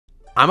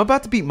I'm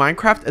about to beat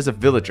Minecraft as a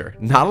villager.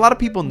 Not a lot of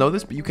people know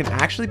this, but you can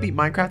actually beat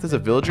Minecraft as a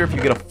villager if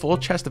you get a full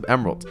chest of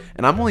emeralds.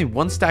 And I'm only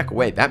 1 stack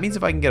away. That means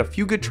if I can get a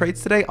few good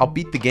trades today, I'll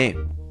beat the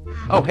game.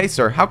 Oh, hey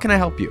sir, how can I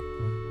help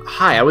you?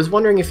 Hi, I was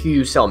wondering if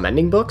you sell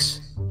mending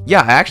books?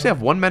 Yeah, I actually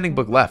have 1 mending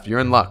book left.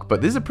 You're in luck,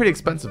 but this is a pretty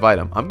expensive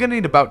item. I'm gonna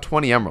need about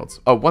 20 emeralds.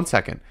 Oh, 1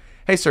 second.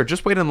 Hey sir,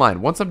 just wait in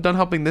line. Once I'm done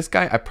helping this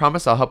guy, I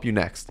promise I'll help you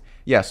next.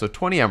 Yeah, so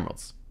 20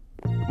 emeralds.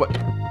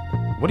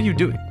 What are you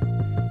doing?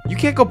 You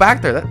can't go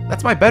back there.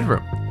 That's my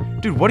bedroom.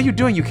 Dude, what are you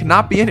doing? You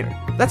cannot be in here.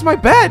 That's my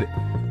bed.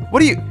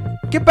 What are you?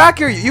 Get back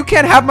here. You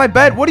can't have my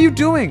bed. What are you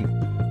doing?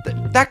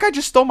 That guy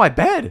just stole my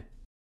bed.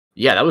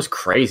 Yeah, that was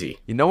crazy.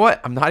 You know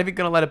what? I'm not even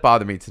going to let it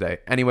bother me today.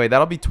 Anyway,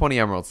 that'll be 20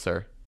 emeralds,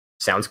 sir.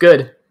 Sounds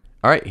good.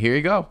 All right, here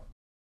you go.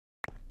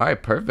 All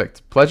right,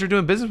 perfect. Pleasure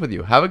doing business with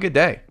you. Have a good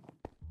day.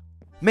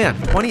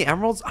 Man, 20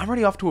 emeralds? I'm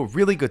already off to a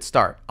really good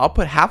start. I'll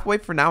put half away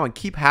for now and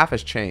keep half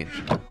as change.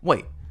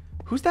 Wait,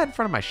 who's that in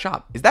front of my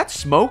shop? Is that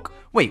Smoke?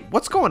 Wait,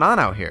 what's going on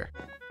out here?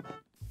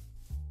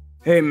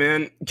 Hey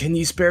man, can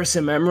you spare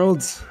some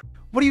emeralds?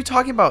 What are you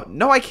talking about?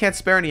 No, I can't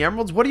spare any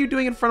emeralds. What are you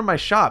doing in front of my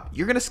shop?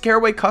 You're gonna scare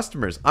away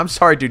customers. I'm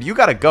sorry, dude. You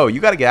gotta go. You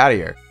gotta get out of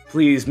here.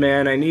 Please,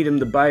 man, I need him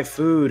to buy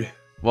food.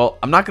 Well,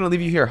 I'm not gonna leave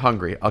you here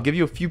hungry. I'll give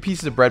you a few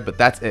pieces of bread, but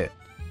that's it.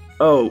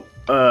 Oh,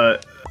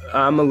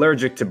 I'm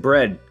allergic to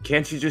bread.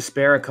 Can't you just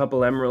spare a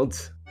couple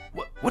emeralds?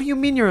 What do you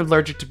mean you're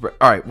allergic to bread?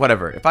 Alright,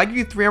 whatever. If I give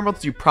you 3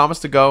 emeralds, do you promise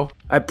to go?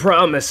 I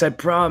promise, I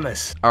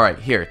promise. Alright,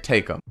 here,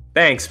 take them.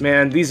 Thanks,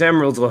 man. These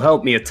emeralds will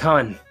help me a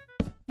ton.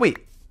 Wait,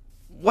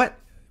 what?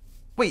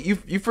 Wait,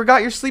 you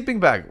forgot your sleeping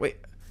bag. Wait.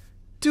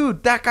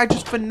 Dude, that guy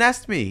just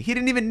finessed me. He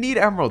didn't even need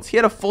emeralds. He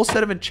had a full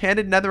set of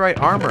enchanted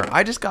netherite armor.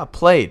 I just got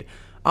played.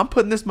 I'm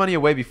putting this money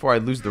away before I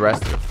lose the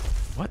rest of it.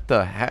 What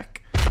the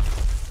heck?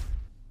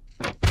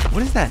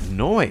 What is that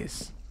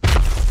noise?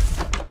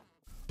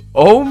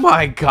 Oh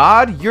my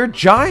god, you're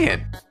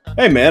giant.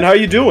 Hey man, how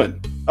you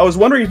doing? I was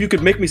wondering if you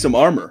could make me some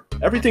armor.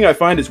 Everything I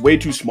find is way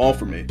too small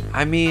for me.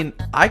 I mean,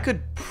 I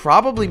could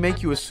probably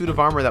make you a suit of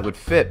armor that would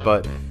fit,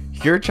 but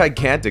you're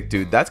gigantic,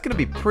 dude. That's gonna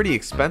be pretty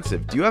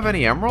expensive. Do you have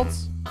any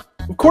emeralds?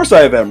 Of course I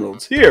have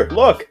emeralds. Here,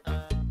 look.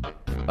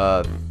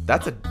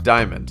 That's a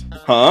diamond.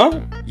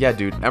 Huh? Yeah,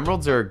 dude,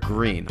 emeralds are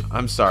green.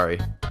 I'm sorry.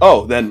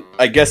 Oh, then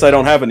I guess I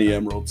don't have any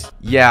emeralds.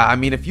 Yeah, I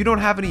mean, if you don't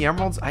have any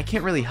emeralds, I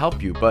can't really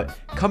help you, but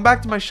come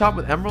back to my shop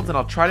with emeralds and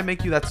I'll try to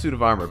make you that suit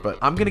of armor, but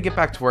I'm gonna get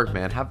back to work,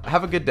 man.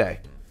 Have a good day.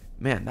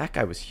 Man, that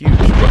guy was huge.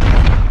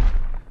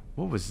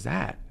 What was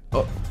that?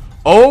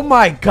 Oh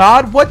my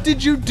god, what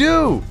did you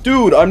do?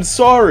 Dude, I'm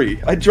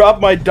sorry. I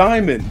dropped my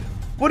diamond.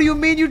 What do you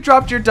mean you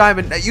dropped your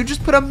diamond? You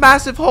just put a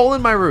massive hole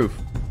in my roof.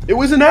 It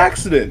was an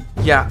accident.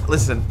 Yeah,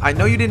 listen, I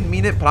know you didn't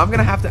mean it, but I'm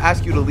gonna have to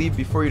ask you to leave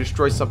before you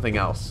destroy something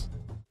else.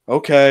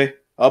 Okay,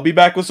 I'll be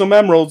back with some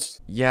emeralds.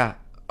 Yeah,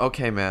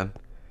 okay, man.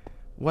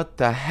 What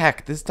the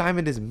heck? This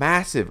diamond is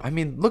massive. I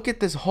mean, look at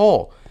this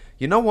hole.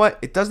 You know what?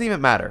 It doesn't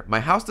even matter. My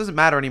house doesn't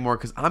matter anymore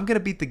because I'm gonna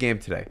beat the game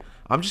today.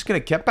 I'm just gonna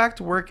get back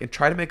to work and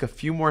try to make a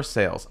few more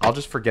sales. I'll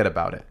just forget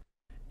about it.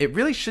 It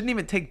really shouldn't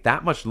even take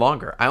that much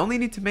longer. I only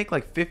need to make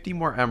like 50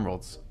 more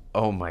emeralds.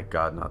 Oh my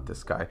god, not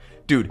this guy.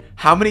 Dude,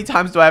 how many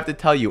times do I have to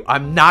tell you?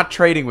 I'm not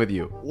trading with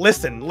you.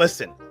 Listen.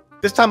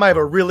 This time I have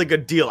a really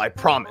good deal, I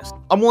promise.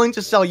 I'm willing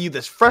to sell you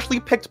this freshly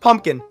picked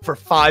pumpkin for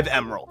 5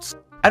 emeralds.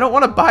 I don't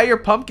want to buy your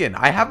pumpkin.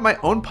 I have my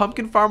own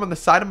pumpkin farm on the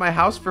side of my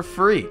house for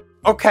free.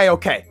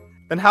 Okay.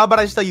 Then how about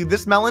I sell you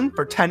this melon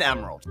for 10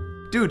 emeralds?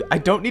 Dude, I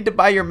don't need to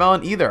buy your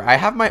melon either. I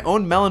have my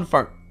own melon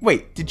farm.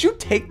 Wait, did you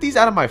take these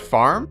out of my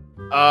farm?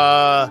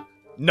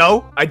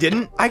 No, I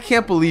didn't. I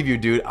can't believe you,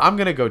 dude. I'm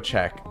gonna go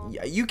check.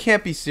 You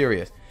can't be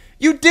serious.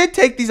 You did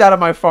take these out of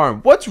my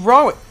farm. What's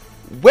wrong with...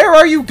 Where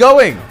are you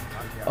going?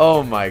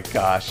 Oh my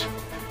gosh.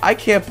 I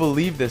can't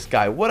believe this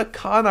guy. What a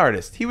con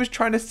artist. He was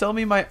trying to sell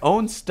me my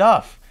own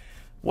stuff.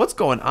 What's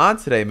going on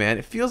today, man?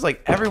 It feels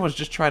like everyone's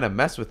just trying to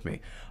mess with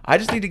me. I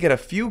just need to get a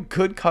few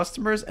good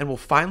customers and we'll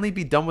finally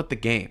be done with the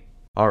game.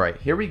 Alright,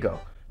 here we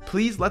go.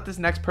 Please let this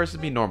next person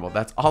be normal.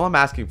 That's all I'm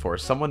asking for,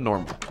 someone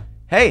normal.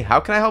 Hey, how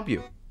can I help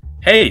you?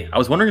 Hey, I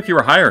was wondering if you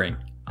were hiring.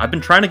 I've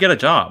been trying to get a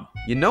job.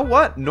 You know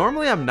what?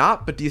 Normally I'm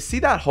not, but do you see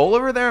that hole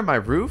over there in my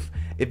roof?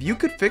 If you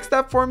could fix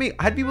that for me,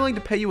 I'd be willing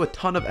to pay you a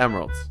ton of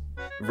emeralds.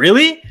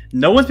 Really?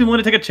 No one's been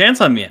willing to take a chance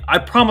on me. I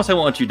promise I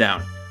won't let you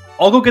down.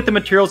 I'll go get the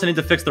materials I need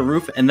to fix the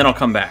roof, and then I'll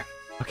come back.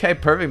 Okay,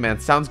 perfect, man.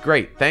 Sounds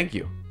great. Thank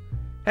you.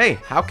 Hey,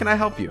 how can I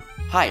help you?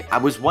 Hi, I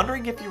was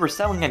wondering if you were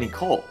selling any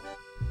coal.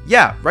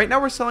 Yeah, right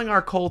now we're selling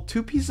our coal,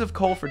 2 pieces of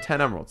coal for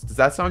 10 emeralds. Does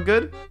that sound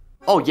good?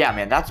 Oh yeah,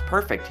 man, that's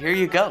perfect. Here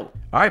you go.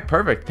 Alright,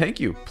 perfect. Thank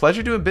you.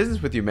 Pleasure doing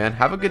business with you, man.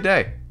 Have a good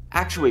day.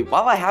 Actually,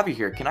 while I have you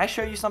here, can I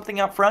show you something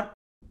out front?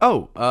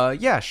 Oh,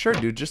 yeah, sure,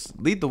 dude. Just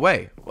lead the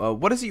way.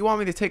 What is it you want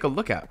me to take a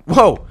look at?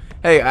 Whoa!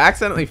 Hey, I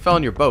accidentally fell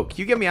in your boat. Can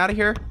you get me out of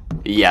here?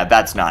 Yeah,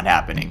 that's not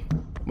happening.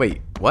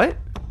 Wait, what?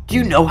 Do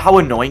you know how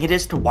annoying it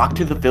is to walk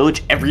to the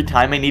village every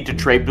time I need to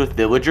trade with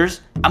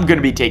villagers? I'm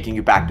gonna be taking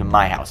you back to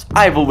my house.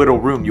 I have a little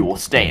room you will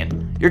stay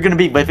in. You're gonna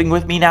be living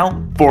with me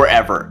now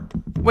forever.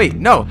 Wait,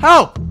 no.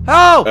 Help!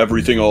 Help!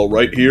 Everything all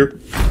right here?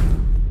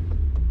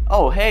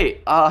 Oh,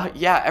 hey,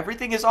 yeah,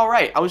 everything is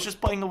alright. I was just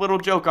playing a little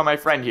joke on my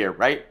friend here,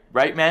 right?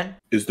 Right, man?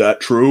 Is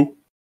that true?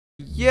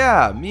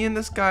 Yeah, me and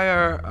this guy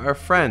are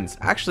friends.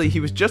 Actually, he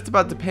was just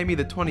about to pay me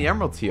the 20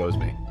 emeralds he owes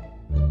me.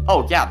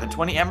 Oh, yeah, the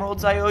 20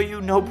 emeralds I owe you?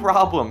 No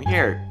problem.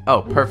 Here.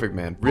 Oh, perfect,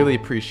 man. Really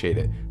appreciate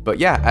it. But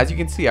yeah, as you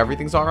can see,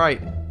 everything's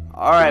alright.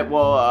 Alright,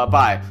 well,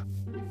 bye.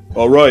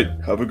 Alright,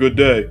 have a good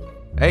day.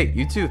 Hey,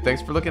 you too.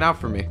 Thanks for looking out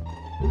for me.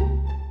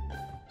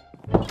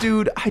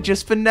 Dude, I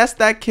just finessed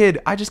that kid.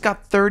 I just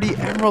got 30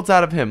 emeralds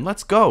out of him.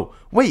 Let's go.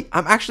 Wait,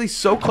 I'm actually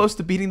so close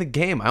to beating the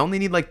game. I only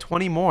need like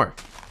 20 more.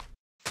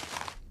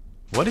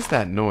 What is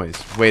that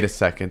noise? Wait a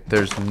second.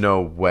 There's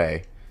no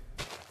way.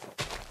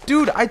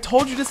 Dude, I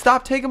told you to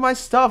stop taking my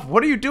stuff.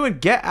 What are you doing?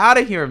 Get out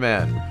of here,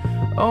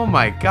 man. Oh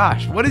my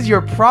gosh. What is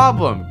your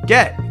problem?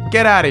 Get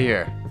out of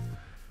here.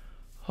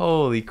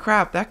 Holy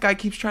crap. That guy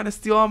keeps trying to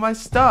steal all my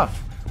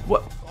stuff.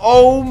 What?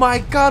 Oh my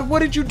god. What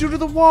did you do to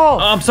the wall?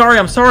 I'm sorry.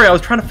 I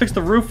was trying to fix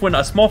the roof when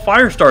a small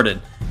fire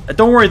started.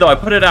 Don't worry though, I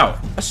put it out.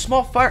 A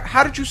small fire?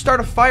 How did you start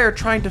a fire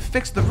trying to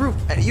fix the roof?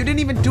 You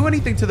didn't even do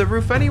anything to the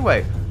roof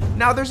anyway.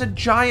 Now there's a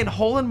giant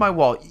hole in my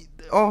wall.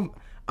 Oh,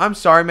 I'm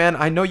sorry, man.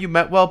 I know you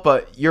meant well,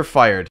 but you're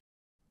fired.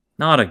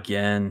 Not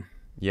again.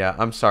 Yeah,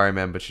 I'm sorry,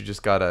 man, but you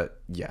just gotta...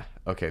 Yeah,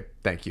 okay,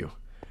 thank you.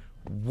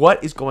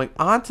 What is going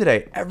on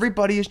today?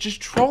 Everybody is just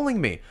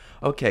trolling me.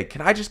 Okay,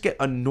 can I just get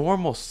a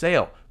normal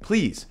sale?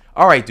 Please.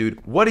 Alright,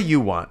 dude, what do you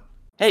want?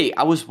 Hey,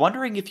 I was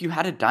wondering if you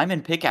had a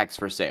diamond pickaxe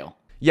for sale.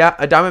 Yeah,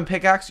 a diamond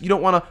pickaxe? You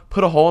don't want to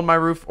put a hole in my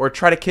roof or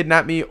try to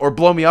kidnap me or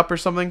blow me up or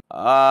something?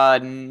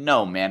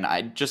 No, man.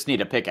 I just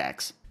need a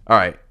pickaxe.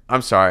 Alright,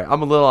 I'm sorry.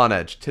 I'm a little on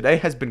edge. Today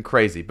has been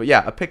crazy. But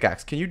yeah, a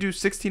pickaxe. Can you do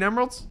 16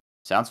 emeralds?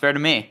 Sounds fair to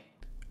me.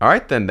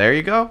 Alright then, there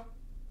you go.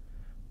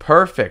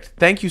 Perfect.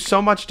 Thank you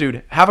so much,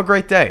 dude. Have a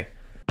great day.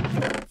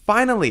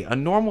 Finally, a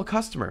normal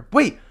customer.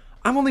 Wait,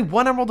 I'm only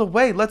 1 emerald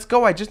away. Let's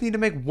go. I just need to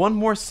make one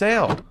more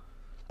sale.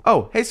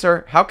 Oh, hey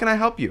sir. How can I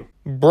help you?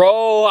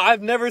 Bro,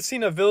 I've never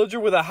seen a villager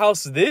with a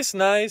house this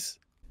nice.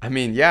 I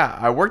mean, yeah,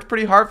 I worked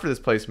pretty hard for this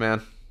place,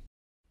 man.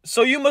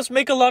 So you must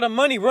make a lot of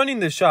money running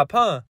this shop,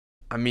 huh?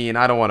 I mean,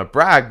 I don't want to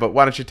brag, but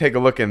why don't you take a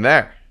look in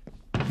there?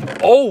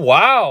 Oh,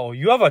 wow.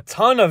 You have a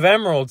ton of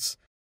emeralds.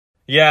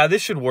 Yeah,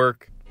 this should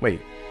work.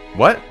 Wait,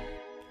 what?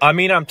 I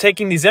mean, I'm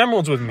taking these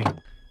emeralds with me.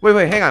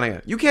 Wait, hang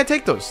on. You can't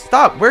take those.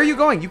 Stop. Where are you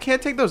going? You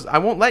can't take those. I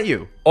won't let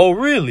you. Oh,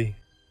 really?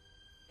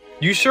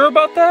 You sure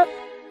about that?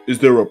 Is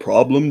there a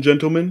problem,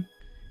 gentlemen?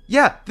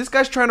 Yeah, this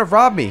guy's trying to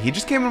rob me. He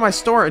just came into my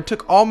store and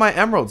took all my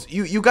emeralds.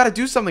 You gotta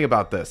do something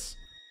about this.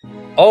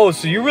 Oh,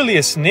 so you're really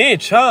a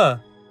snitch, huh?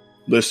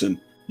 Listen,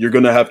 you're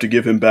gonna have to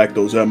give him back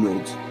those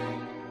emeralds.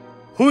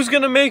 Who's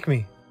gonna make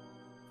me?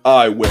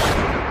 I will.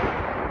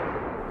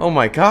 Oh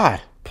my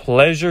god.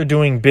 Pleasure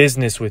doing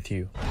business with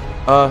you.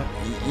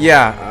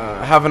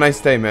 Yeah, have a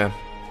nice day, man.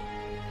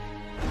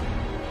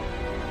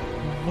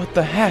 What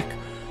the heck?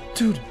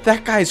 Dude,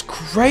 that guy's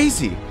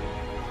crazy.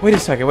 Wait a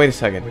second.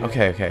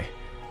 Okay.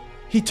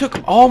 He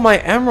took all my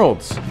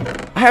emeralds.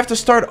 I have to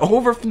start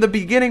over from the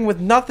beginning with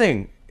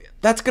nothing.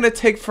 That's gonna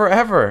take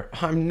forever.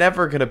 I'm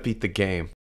never gonna beat the game.